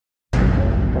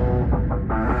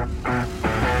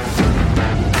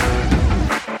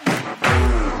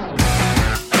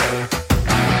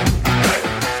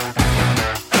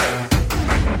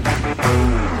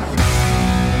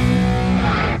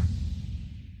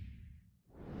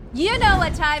You know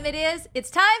what time it is. It's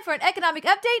time for an economic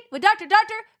update with Dr.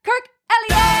 Kirk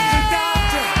Elliott.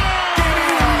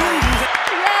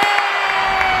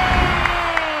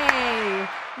 Yay!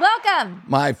 Welcome.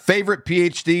 My favorite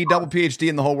PhD, double PhD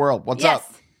in the whole world. What's up?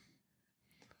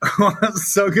 It's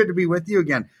so good to be with you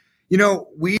again. You know,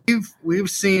 we've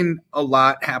seen a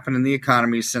lot happen in the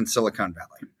economy since Silicon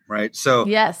Valley, right? So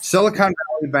yes. Silicon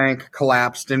Valley Bank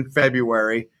collapsed in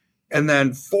February, and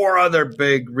then 4 other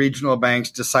big regional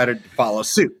banks decided to follow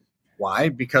suit. Why?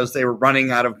 Because they were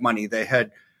running out of money. They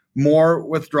had more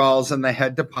withdrawals than they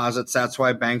had deposits. That's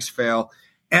why banks fail.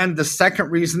 And the second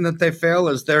reason that they fail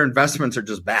is their investments are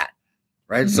just bad,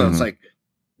 right? Mm-hmm. So it's like,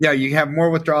 yeah, you have more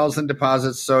withdrawals than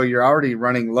deposits, so you're already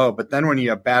running low. But then when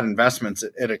you have bad investments,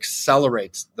 it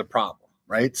accelerates the problem,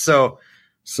 right? So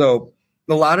a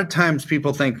lot of times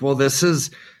people think, well, this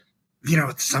is,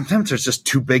 sometimes it's just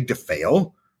too big to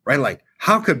fail, right? Like,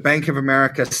 how could Bank of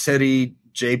America, Citi,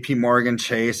 JP Morgan,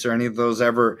 Chase, or any of those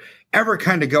ever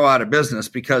kind of go out of business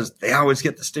because they always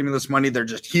get the stimulus money. They're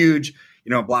just huge,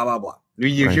 blah, blah, blah.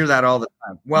 You hear that all the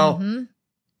time. Well,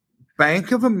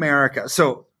 Bank of America.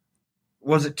 So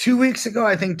was it 2 weeks ago?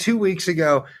 I think 2 weeks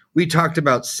ago, we talked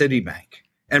about Citibank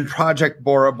and Project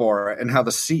Bora Bora and how the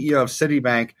CEO of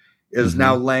Citibank is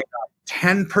now laying off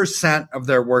 10% of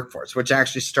their workforce, which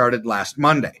actually started last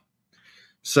Monday.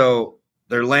 So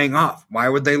they're laying off. Why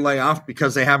would they lay off?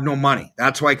 Because they have no money.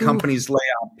 That's why companies lay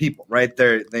off people, right?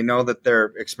 They know that their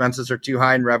expenses are too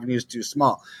high and revenues too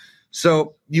small.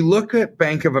 So you look at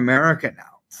Bank of America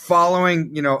now,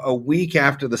 following, a week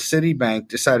after the Citibank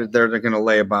decided they're going to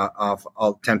lay off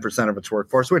all 10% of its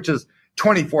workforce, which is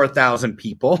 24,000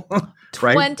 people,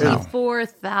 right?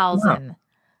 24,000. Yeah.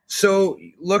 So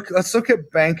let's look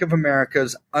at Bank of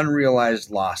America's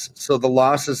unrealized losses. So the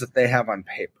losses that they have on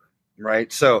paper.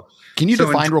 Right. So can you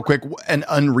define real quick an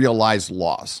unrealized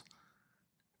loss?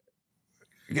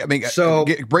 I mean,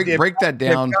 break that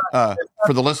down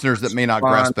for the listeners that may not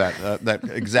grasp that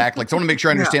exactly. So I want to make sure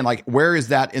I understand, like, where is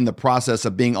that in the process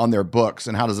of being on their books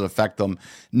and how does it affect them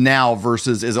now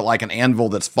versus is it like an anvil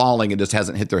that's falling and just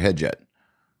hasn't hit their head yet?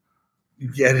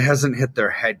 Yeah, it hasn't hit their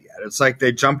head yet. It's like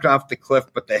they jumped off the cliff,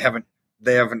 but they haven't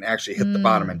actually hit the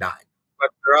bottom and died,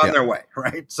 but they're on their way.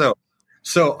 Right.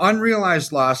 So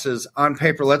unrealized losses on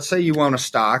paper, let's say you own a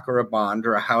stock or a bond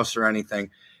or a house or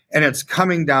anything, and it's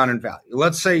coming down in value.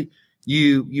 Let's say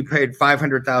you paid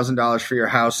 $500,000 for your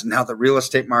house, and now the real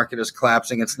estate market is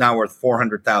collapsing. It's now worth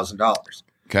 $400,000.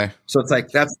 Okay. So it's like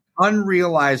that's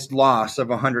unrealized loss of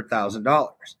 $100,000.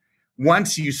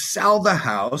 Once you sell the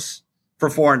house for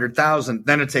 $400,000,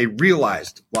 then it's a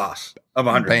realized loss of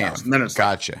 $100,000. Then it's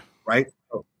gotcha. Right.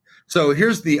 So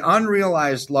here's the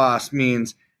unrealized loss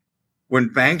means when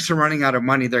banks are running out of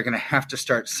money, they're going to have to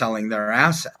start selling their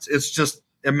assets. It's just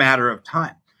a matter of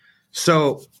time.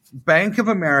 So Bank of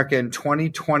America in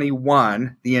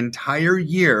 2021, the entire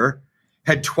year,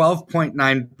 had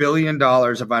 $12.9 billion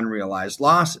of unrealized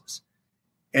losses.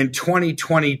 In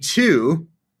 2022,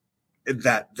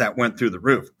 that went through the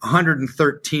roof,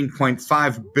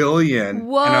 $113.5 billion in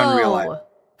unrealized.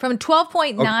 From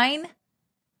 12.9?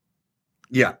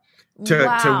 Yeah. To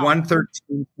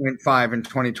 113.5 in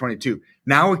 2022.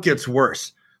 Now it gets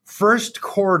worse. First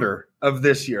quarter of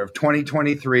this year, of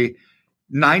 2023,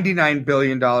 $99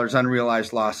 billion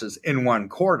unrealized losses in one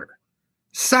quarter.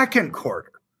 Second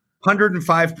quarter,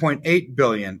 $105.8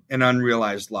 billion in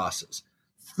unrealized losses.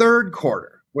 Third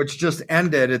quarter, which just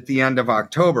ended at the end of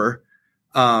October,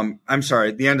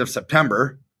 the end of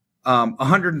September,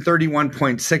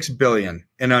 $131.6 billion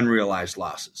in unrealized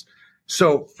losses.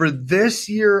 So for this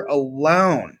year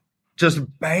alone,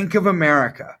 just Bank of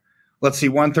America, let's see,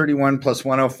 131 plus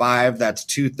 105, that's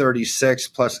 236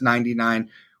 plus 99.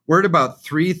 We're at about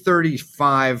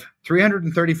 335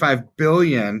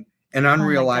 billion in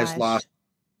unrealized loss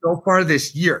so far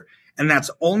this year. And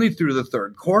that's only through the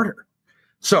third quarter.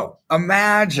 So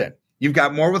imagine you've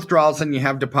got more withdrawals than you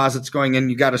have deposits going in.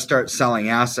 You got to start selling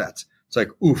assets. It's like,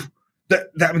 oof.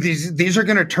 These are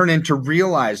going to turn into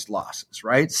realized losses,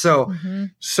 right? So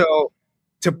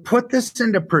to put this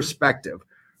into perspective,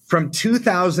 from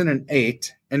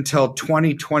 2008 until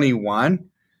 2021,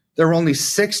 there were only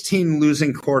 16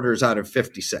 losing quarters out of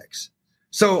 56.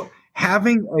 So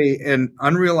having an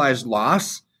unrealized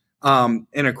loss in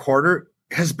a quarter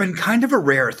has been kind of a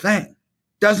rare thing.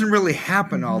 Doesn't really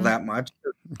happen all that much.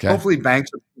 Okay. Hopefully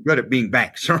banks are good at being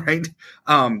banks, right?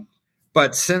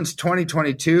 But since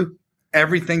 2022,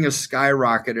 everything has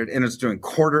skyrocketed and it's doing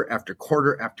quarter after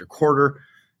quarter after quarter.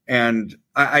 And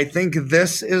I think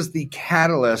this is the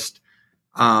catalyst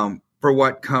for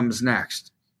what comes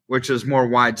next, which is more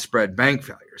widespread bank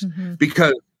failures.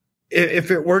 Because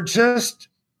if it were just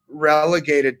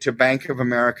relegated to Bank of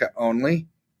America only,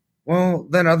 well,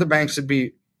 then other banks would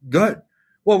be good.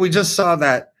 Well, we just saw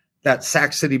that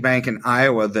Sac City Bank in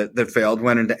Iowa that failed,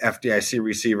 went into FDIC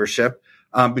receivership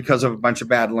because of a bunch of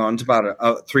bad loans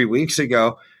about 3 weeks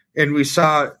ago. And we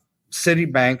saw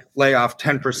Citibank lay off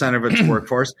 10% of its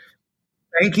workforce.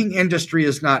 Banking industry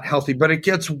is not healthy, but it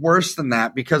gets worse than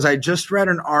that because I just read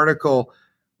an article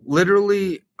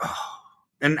literally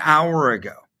an hour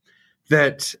ago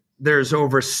that there's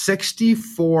over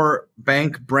 64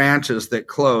 bank branches that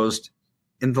closed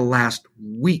in the last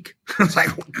week. It's like,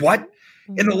 what?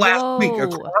 In the last week,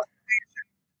 across the nation,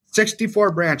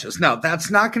 64 branches. Now,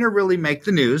 that's not going to really make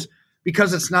the news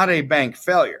because it's not a bank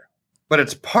failure, but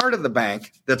it's part of the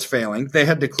bank that's failing. They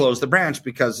had to close the branch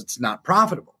because it's not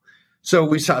profitable. So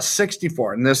we saw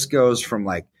 64, and this goes from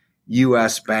like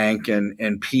U.S. Bank and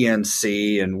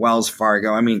PNC and Wells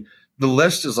Fargo. I mean, the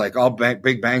list is like all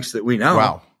big banks that we know.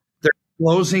 Wow. They're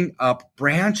closing up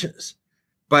branches.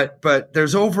 But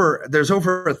there's over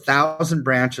 1,000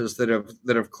 branches that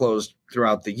have closed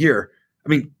throughout the year. I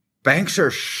mean, banks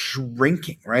are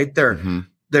shrinking, right?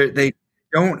 They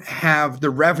don't have the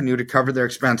revenue to cover their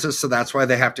expenses, so that's why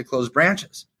they have to close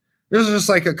branches. This is just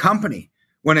like a company.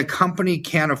 When a company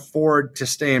can't afford to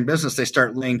stay in business, they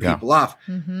start laying people off.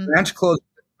 Branch closing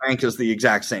at the bank is the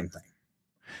exact same thing.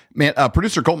 Man,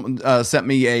 producer Colton sent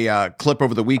me a clip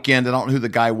over the weekend. I don't know who the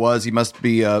guy was. He must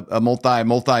be a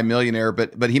multi-millionaire,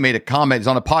 but he made a comment. He's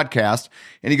on a podcast,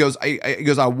 and he goes,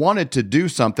 I wanted to do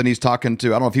something. He's talking to, I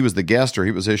don't know if he was the guest or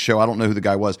he was his show. I don't know who the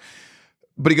guy was.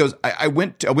 But he goes, I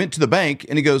went to the bank,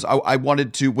 and he goes, I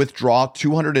wanted to withdraw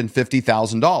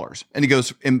 $250,000. And he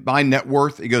goes, in my net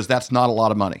worth, he goes, that's not a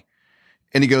lot of money.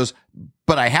 And he goes,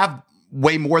 but I have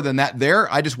way more than that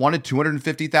there. I just wanted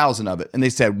 250,000 of it. And they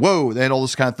said, whoa, they had all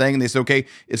this kind of thing. And they said, okay,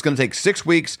 it's going to take 6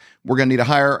 weeks. We're going to need to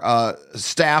hire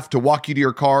staff to walk you to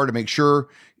your car to make sure,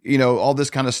 all this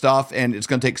kind of stuff. And it's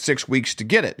going to take 6 weeks to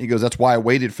get it. He goes, that's why I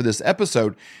waited for this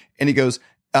episode. And he goes,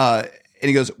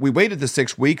 we waited the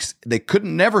 6 weeks. They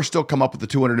couldn't never still come up with the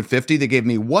 250. They gave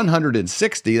me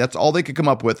 160. That's all they could come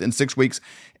up with in 6 weeks.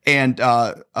 And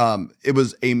it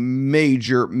was a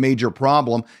major, major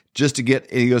problem just to get,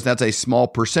 and he goes, that's a small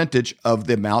percentage of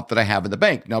the amount that I have in the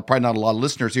bank. Now, probably not a lot of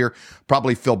listeners here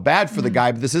probably feel bad for the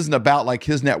guy, but this isn't about like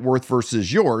his net worth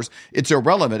versus yours. It's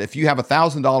irrelevant. If you have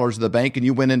 $1,000 in the bank and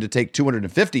you went in to take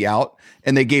 250 out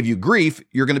and they gave you grief,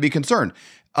 you're going to be concerned.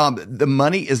 The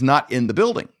money is not in the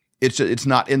building. It's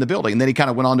not in the building. And then he kind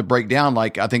of went on to break down,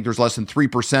 like, I think there's less than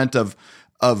 3%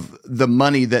 of the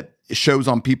money that shows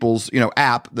on people's,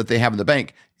 app that they have in the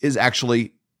bank is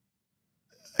actually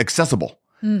accessible,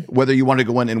 whether you want to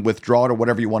go in and withdraw it or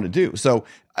whatever you want to do. So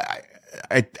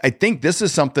I think this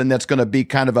is something that's going to be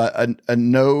kind of a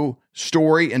no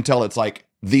story until it's like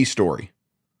the story.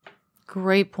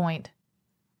 Great point.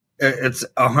 It's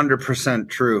 100%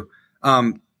 true.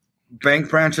 Bank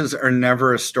branches are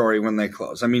never a story when they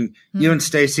close. I mean, you and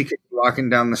Stacy could be walking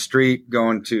down the street,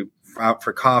 going out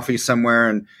for coffee somewhere,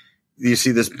 and you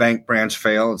see this bank branch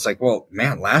fail. It's like, well,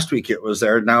 man, last week it was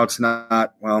there. Now it's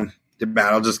not. Well,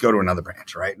 bad. I'll just go to another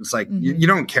branch, right? It's like you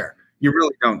don't care. You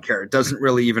really don't care. It doesn't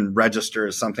really even register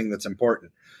as something that's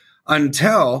important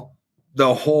until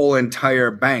the whole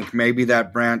entire bank. Maybe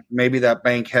that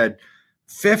bank had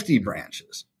 50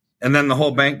 branches, and then the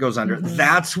whole bank goes under.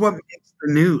 That's what makes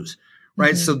the news.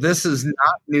 Right. So this is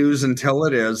not news until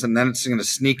it is. And then it's going to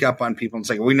sneak up on people and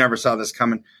say, we never saw this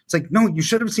coming. It's like, no, you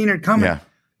should have seen it coming. Yeah.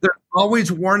 There are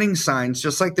always warning signs,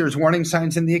 just like there's warning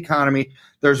signs in the economy.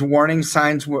 There's warning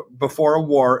signs before a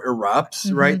war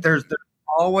erupts, right? There's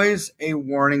always a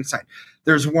warning sign.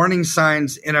 There's warning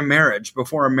signs in a marriage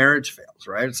before a marriage fails,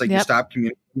 right? It's like you stop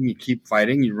communicating, you keep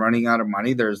fighting, you're running out of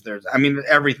money. There's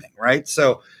everything, right?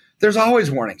 So there's always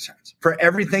warning signs for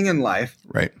everything in life.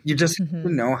 Right. You just have to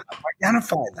know how to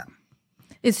identify them.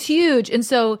 It's huge. And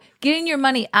so getting your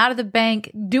money out of the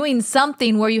bank, doing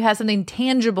something where you have something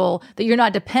tangible that you're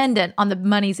not dependent on the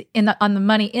money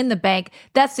in the bank,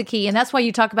 that's the key. And that's why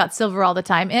you talk about silver all the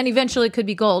time. And eventually it could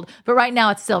be gold, but right now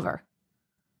it's silver.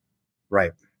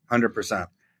 Right. 100%.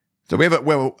 So we have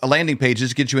a landing page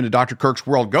just to get you into Dr. Kirk's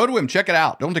world. Go to him, check it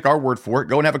out. Don't take our word for it.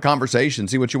 Go and have a conversation.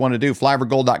 See what you want to do.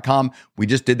 flyovergold.com. We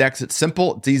just did that. It's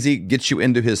simple. It's easy. Gets you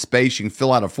into his space. You can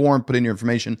fill out a form, put in your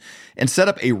information, and set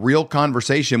up a real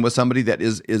conversation with somebody that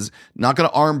is not going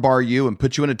to armbar you and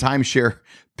put you in a timeshare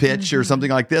pitch or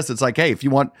something like this. It's like, hey, if you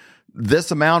want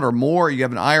this amount or more, you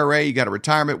have an IRA, you got a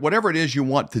retirement, whatever it is you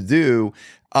want to do.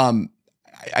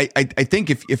 I think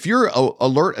if you're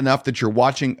alert enough that you're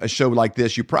watching a show like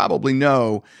this, you probably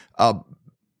know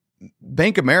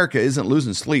Bank America isn't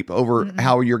losing sleep over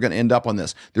how you're going to end up on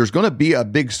this. There's going to be a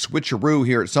big switcheroo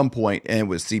here at some point, and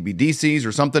with CBDCs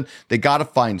or something, they got to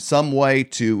find some way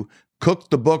to cook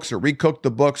the books or recook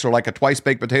the books, or like a twice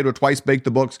baked potato, twice bake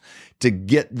the books, to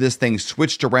get this thing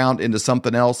switched around into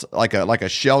something else, like a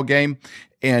shell game.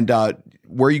 And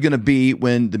where are you going to be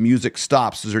when the music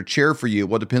stops? Is there a chair for you?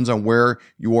 Well, it depends on where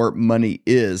your money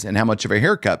is and how much of a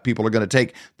haircut people are going to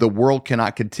take. The world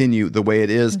cannot continue the way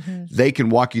it is. They can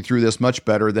walk you through this much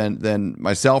better than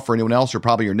myself or anyone else, or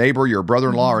probably your neighbor, your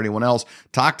brother-in-law, or anyone else.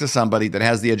 Talk to somebody that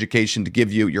has the education to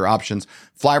give you your options.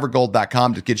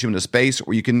 flyovergold.com to get you into space,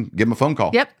 or you can give them a phone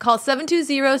call. Yep. Call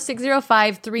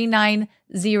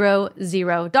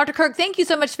 720-605-3900. Dr. Kirk, thank you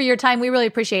so much for your time. We really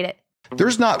appreciate it.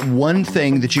 There's not one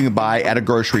thing that you can buy at a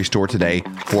grocery store today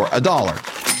for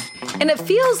 $1. And it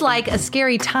feels like a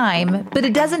scary time, but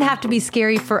it doesn't have to be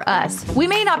scary for us. We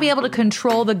may not be able to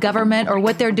control the government or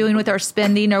what they're doing with our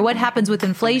spending or what happens with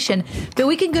inflation, but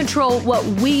we can control what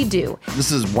we do. This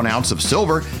is 1 ounce of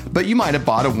silver, but you might have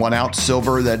bought a 1 ounce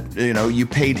silver that, you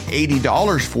paid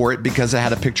 $80 for it because it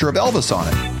had a picture of Elvis on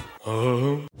it.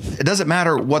 It doesn't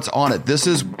matter what's on it. This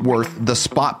is worth the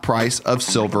spot price of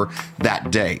silver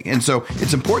that day. And so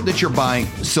it's important that you're buying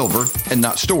silver and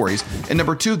not stories. And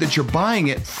number 2, that you're buying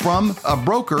it from a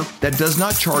broker that does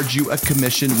not charge you a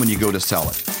commission when you go to sell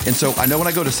it. And so I know when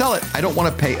I go to sell it, I don't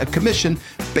want to pay a commission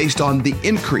based on the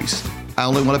increase. I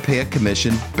only want to pay a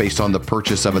commission based on the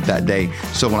purchase of it that day.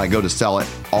 So when I go to sell it,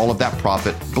 all of that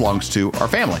profit belongs to our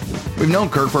family. We've known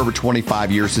Kirk for over 25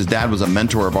 years. His dad was a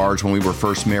mentor of ours when we were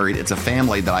first married. It's a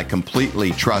family that I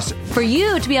completely trust. For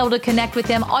you to be able to connect with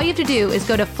them, all you have to do is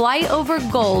go to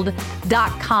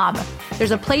flyovergold.com.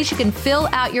 There's a place you can fill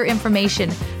out your information.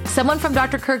 Someone from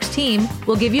Dr. Kirk's team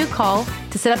will give you a call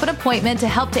to set up an appointment to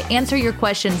help to answer your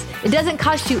questions. It doesn't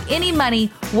cost you any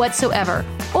money whatsoever.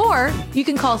 Or you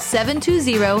can call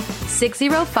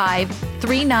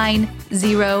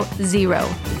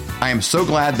 720-605-3900. I am so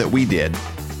glad that we did.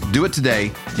 Do it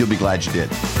today. You'll be glad you did.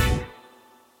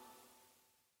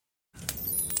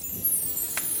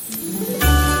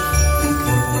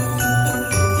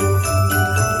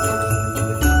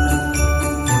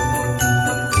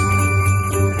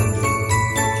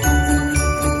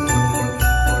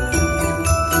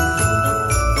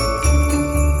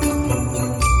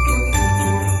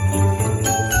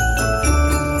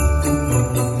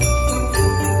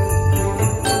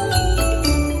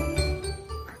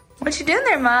 What you doing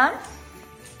there, Mom?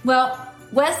 Well,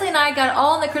 Wesley and I got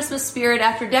all in the Christmas spirit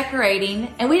after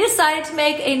decorating, and we decided to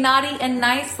make a naughty and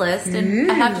nice list.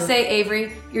 And I have to say,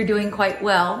 Avery, you're doing quite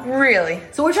well. Really?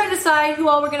 So we're trying to decide who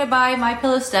all we're going to buy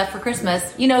MyPillow stuff for Christmas.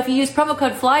 If you use promo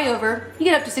code FLYOVER, you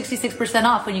get up to 66%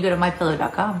 off when you go to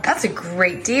MyPillow.com. That's a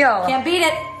great deal. Can't beat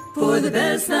it. For the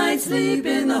best night's sleep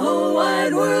in the whole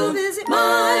wide world, visit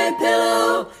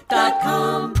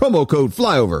MyPillow.com. Promo code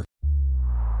FLYOVER.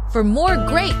 For more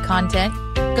great content,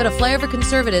 go to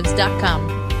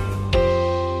flyoverconservatives.com.